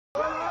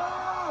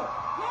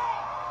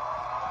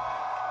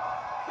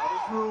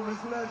room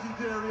is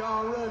legendary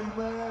already,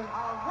 man.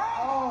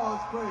 Oh,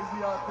 it's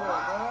crazy out there,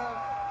 man.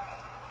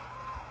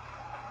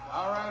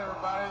 All right,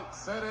 everybody,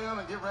 sit down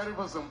and get ready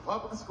for some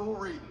public school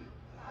reading.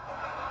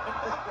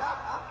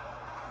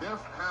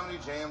 Def Comedy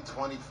Jam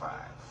 25.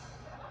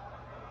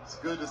 It's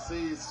good to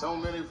see so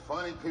many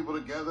funny people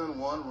together in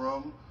one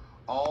room,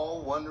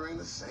 all wondering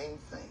the same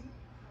thing.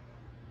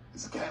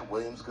 Is Katt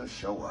Williams gonna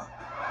show up?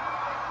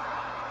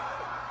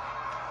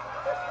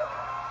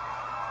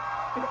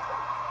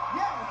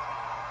 Yes!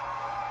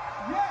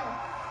 Yes!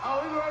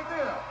 Oh, he's right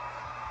there.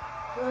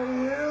 There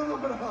he is.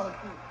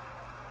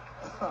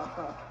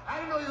 I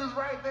didn't know he was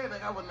right there.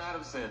 I would not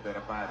have said that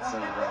if I had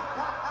seen it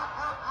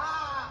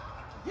right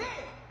there.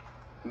 Yeah!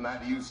 I'm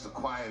not used to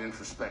quiet,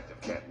 introspective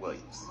Katt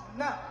Williams.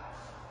 No.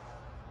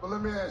 But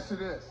let me ask you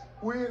this.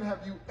 When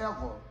have you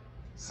ever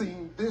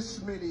seen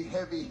this many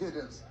heavy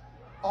hitters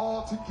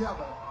all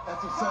together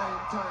at the same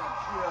time?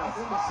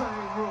 Yeah. In the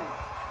same room?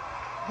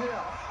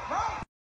 Yeah. Right.